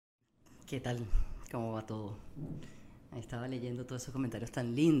¿Qué tal? ¿Cómo va todo? Ahí estaba leyendo todos esos comentarios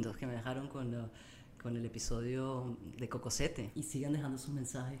tan lindos que me dejaron con el episodio de Cocosete. Y sigan dejando sus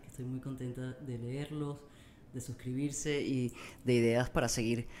mensajes, que estoy muy contenta de leerlos, de suscribirse y de ideas para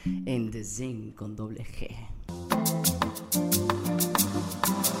seguir en The Zing con doble G.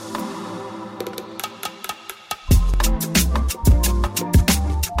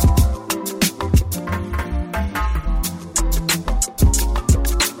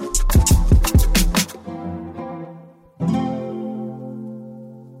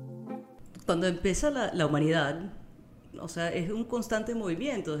 Cuando empieza la humanidad, o sea, es un constante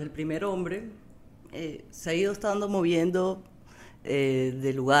movimiento. Desde el primer hombre se ha ido estando moviendo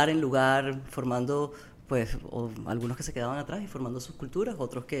de lugar en lugar, formando, pues, algunos que se quedaban atrás y formando sus culturas,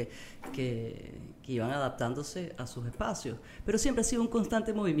 otros que iban adaptándose a sus espacios. Pero siempre ha sido un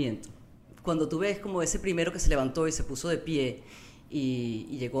constante movimiento. Cuando tú ves como ese primero que se levantó y se puso de pie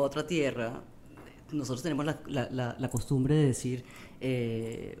y llegó a otra tierra, nosotros tenemos la costumbre de decir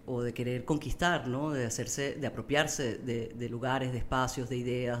o de querer conquistar, ¿no? De apropiarse de lugares, de espacios, de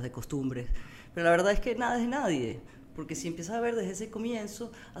ideas, de costumbres. Pero la verdad es que nada es de nadie, porque si empiezas a ver desde ese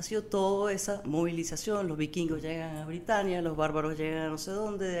comienzo, ha sido toda esa movilización. Los vikingos llegan a Britania, los bárbaros llegan a no sé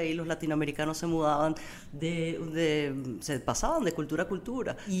dónde, de ahí los latinoamericanos se mudaban, se pasaban de cultura a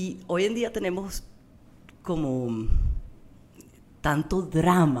cultura. Y hoy en día tenemos como tanto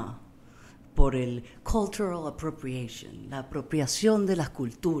drama por el cultural appropriation, la apropiación de las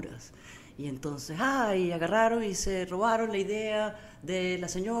culturas. Y entonces, agarraron y se robaron la idea de la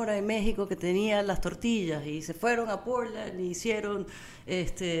señora en México que tenía las tortillas y se fueron a Portland y hicieron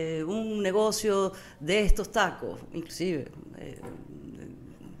un negocio de estos tacos, inclusive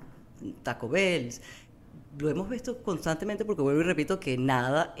Taco Bells. Lo hemos visto constantemente porque vuelvo y repito que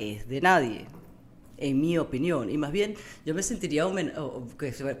nada es de nadie, en mi opinión, y más bien yo me sentiría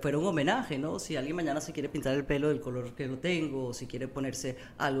que fuera un homenaje, ¿no? Si alguien mañana se quiere pintar el pelo del color que lo tengo, o si quiere ponerse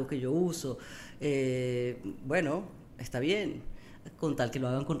algo que yo uso, bueno, está bien, con tal que lo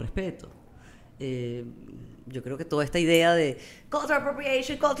hagan con respeto. Yo creo que toda esta idea de cultural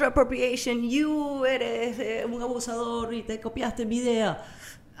appropriation, you eres un abusador y te copiaste mi idea.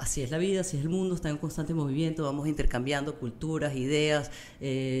 Así es la vida, así es el mundo, está en constante movimiento, vamos intercambiando culturas, ideas,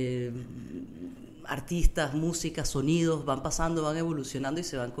 artistas, música, sonidos, van pasando, van evolucionando y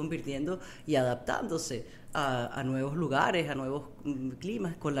se van convirtiendo y adaptándose a nuevos lugares, a nuevos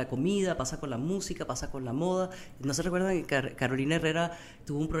climas, con la comida, pasa con la música, pasa con la moda. ¿No se recuerdan que Carolina Herrera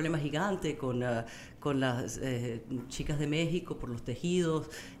tuvo un problema gigante con las chicas de México por los tejidos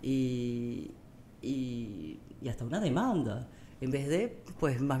y hasta una demanda? En vez de,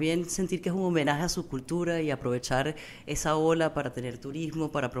 pues, más bien sentir que es un homenaje a su cultura y aprovechar esa ola para tener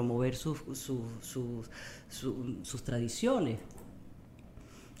turismo, para promover sus tradiciones.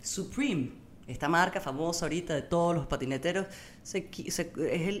 Supreme, esta marca famosa ahorita de todos los patineteros,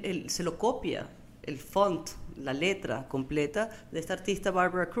 se lo copia el font, la letra completa de esta artista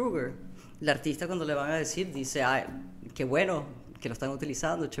Barbara Kruger. La artista, cuando le van a decir, dice, qué bueno que lo están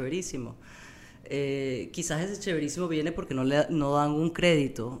utilizando, chéverísimo. Quizás ese chéverísimo viene porque no dan un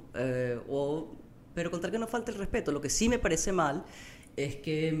crédito, pero contar que no falte el respeto. Lo que sí me parece mal es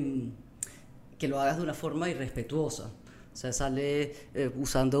que lo hagas de una forma irrespetuosa. O sea, sale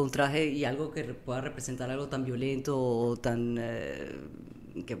usando un traje y algo que pueda representar algo tan violento o tan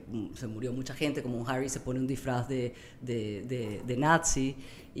que se murió mucha gente, como un Harry se pone un disfraz de nazi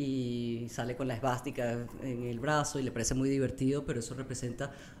y sale con la esvástica en el brazo y le parece muy divertido, pero eso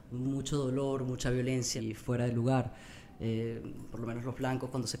representa mucho dolor, mucha violencia y fuera de lugar. Por lo menos los blancos,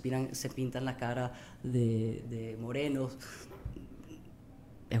 cuando se pintan la cara de morenos,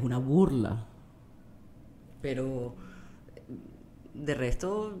 es una burla, pero de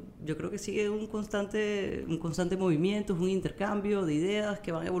resto yo creo que sigue un constante movimiento, es un intercambio de ideas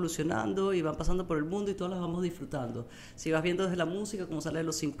que van evolucionando y van pasando por el mundo y todas las vamos disfrutando. Si vas viendo desde la música, como sale de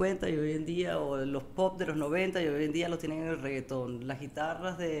los 50 y hoy en día, o los pop de los 90 y hoy en día lo tienen en el reggaetón, las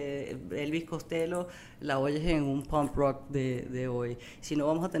guitarras de Elvis Costello las oyes en un punk rock de hoy. Si no,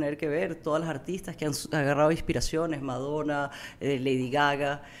 vamos a tener que ver todas las artistas que han agarrado inspiraciones, Madonna, Lady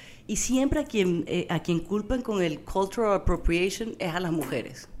Gaga. Y siempre a quien culpan con el cultural appropriation es a las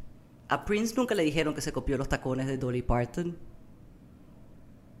mujeres. A Prince nunca le dijeron que se copió los tacones de Dolly Parton.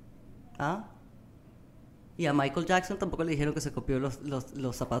 Y a Michael Jackson tampoco le dijeron que se copió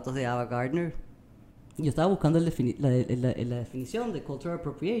los zapatos de Ava Gardner. Yo estaba buscando la definición de cultural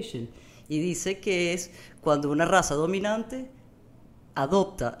appropriation y dice que es cuando una raza dominante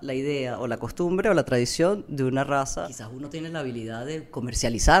adopta la idea o la costumbre o la tradición de una raza. Quizás uno tiene la habilidad de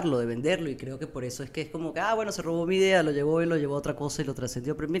comercializarlo, de venderlo, y creo que por eso es que es como que, bueno, se robó mi idea, lo llevó y lo llevó a otra cosa y lo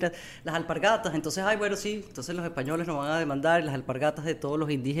trascendió. Pero mira, las alpargatas, entonces, bueno, sí, entonces los españoles nos van a demandar, y las alpargatas de todos los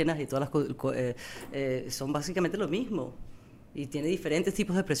indígenas y todas las son básicamente lo mismo. Y tiene diferentes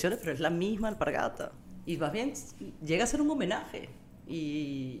tipos de expresiones, pero es la misma alpargata. Y más bien llega a ser un homenaje.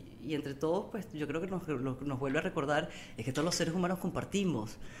 Y entre todos, pues yo creo que nos vuelve a recordar es que todos los seres humanos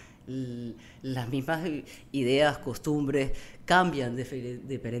compartimos las mismas ideas, costumbres, cambian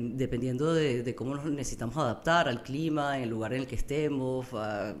dependiendo de cómo nos necesitamos adaptar al clima, en el lugar en el que estemos,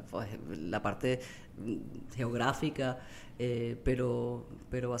 pues, la parte geográfica, pero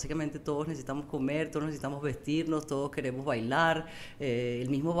básicamente todos necesitamos comer, todos necesitamos vestirnos, todos queremos bailar, el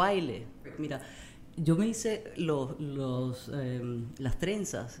mismo baile. Mira, yo me hice las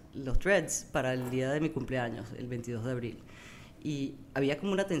trenzas, los dreads, para el día de mi cumpleaños, el 22 de abril. Y había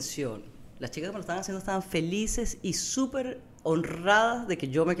como una tensión. Las chicas que me lo estaban haciendo estaban felices y súper honradas de que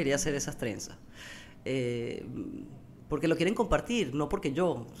yo me quería hacer esas trenzas. Porque lo quieren compartir, no porque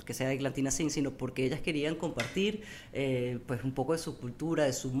yo, que sea Eglantina Sin, sino porque ellas querían compartir pues un poco de su cultura,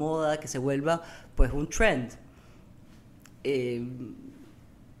 de su moda, que se vuelva pues un trend.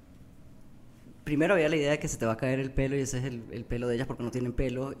 Primero había la idea de que se te va a caer el pelo, y ese es el pelo de ellas porque no tienen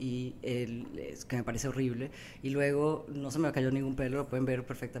pelo, y es que me parece horrible. Y luego no se me cayó ningún pelo, lo pueden ver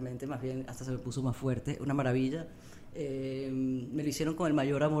perfectamente, más bien hasta se me puso más fuerte, una maravilla. Me lo hicieron con el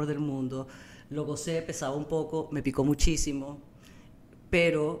mayor amor del mundo, lo gocé, pesaba un poco, me picó muchísimo,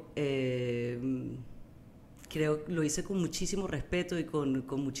 pero creo que lo hice con muchísimo respeto y con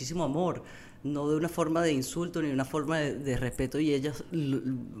muchísimo amor, no de una forma de insulto ni de una forma de respeto, y ellas,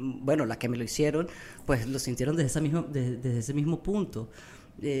 bueno, las que me lo hicieron, pues lo sintieron desde ese mismo punto.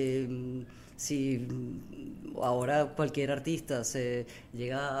 Si ahora cualquier artista se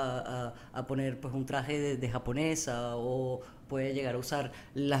llega a poner pues un traje de japonesa, o puede llegar a usar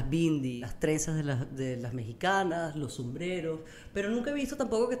las bindi, las trenzas de las mexicanas, los sombreros, pero nunca he visto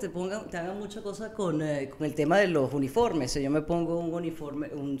tampoco que te hagan mucha cosa con el tema de los uniformes. Yo me pongo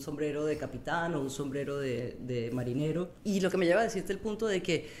un sombrero de capitán o un sombrero de marinero, y lo que me lleva a decirte el punto de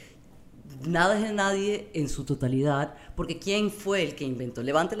que nada es de nadie en su totalidad, porque ¿quién fue el que inventó?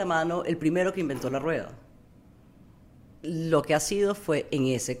 Levante la mano el primero que inventó la rueda. Lo que ha sido fue en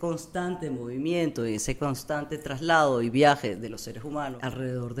ese constante movimiento, en ese constante traslado y viaje de los seres humanos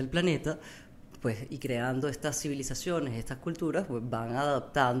alrededor del planeta, pues, y creando estas civilizaciones, estas culturas, pues van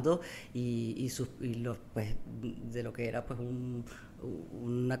adaptando pues, de lo que era pues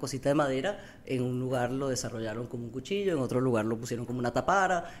una cosita de madera, en un lugar lo desarrollaron como un cuchillo, en otro lugar lo pusieron como una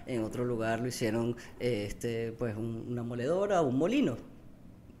tapara, en otro lugar lo hicieron pues una moledora o un molino.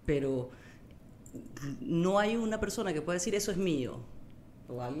 Pero no hay una persona que pueda decir eso es mío,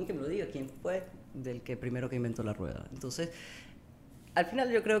 o alguien que me lo diga quién fue del que primero que inventó la rueda. Entonces, al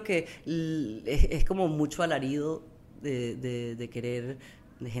final yo creo que es como mucho alarido de querer,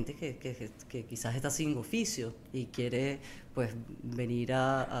 de gente que quizás está sin oficio y quiere pues venir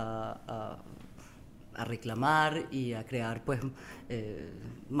a reclamar y a crear pues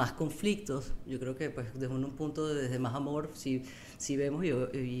más conflictos. Yo creo que pues desde un punto desde más amor, si vemos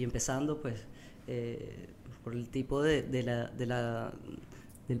y empezando pues por el tipo del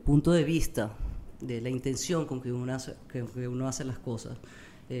punto de vista, de la intención con que uno hace las cosas,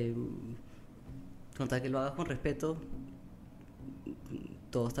 con tal que lo hagas con respeto,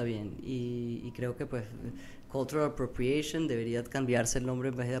 todo está bien. Y creo que pues Cultural Appropriation debería cambiarse el nombre,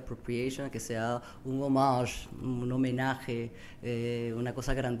 en vez de Appropriation, que sea un homage, un homenaje, una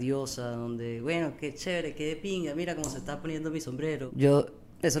cosa grandiosa, donde, bueno, qué chévere, qué de pinga, mira cómo se está poniendo mi sombrero.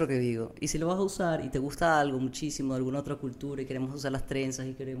 Eso es lo que digo. Y si lo vas a usar y te gusta algo muchísimo de alguna otra cultura, y queremos usar las trenzas,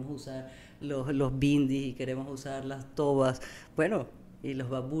 y queremos usar los bindis, y queremos usar las tobas, bueno, y los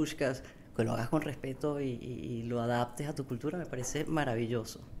babushkas, que lo hagas con respeto y lo adaptes a tu cultura, me parece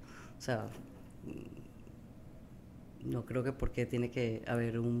maravilloso. O sea, no creo que porque tiene que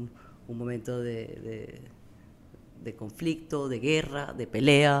haber un momento de conflicto, de guerra, de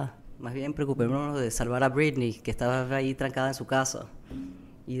pelea. Más bien preocupémonos de salvar a Britney, que estaba ahí trancada en su casa.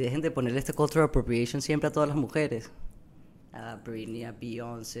 Y dejen de ponerle este cultural appropriation siempre a todas las mujeres. A Britney, a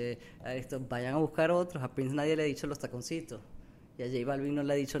Beyoncé, a esto. Vayan a buscar otros. A Prince nadie le ha dicho los taconcitos. Y a J Balvin no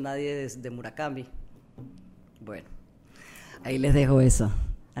le ha dicho nadie de Murakami. Bueno, ahí les dejo esa.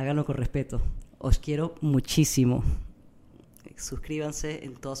 Háganlo con respeto. Os quiero muchísimo. Suscríbanse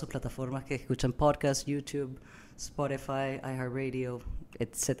en todas sus plataformas que escuchan podcasts, YouTube, Spotify, iHeartRadio,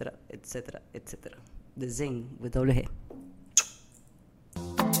 etcétera, etcétera, etcétera. The Zing, with doble G.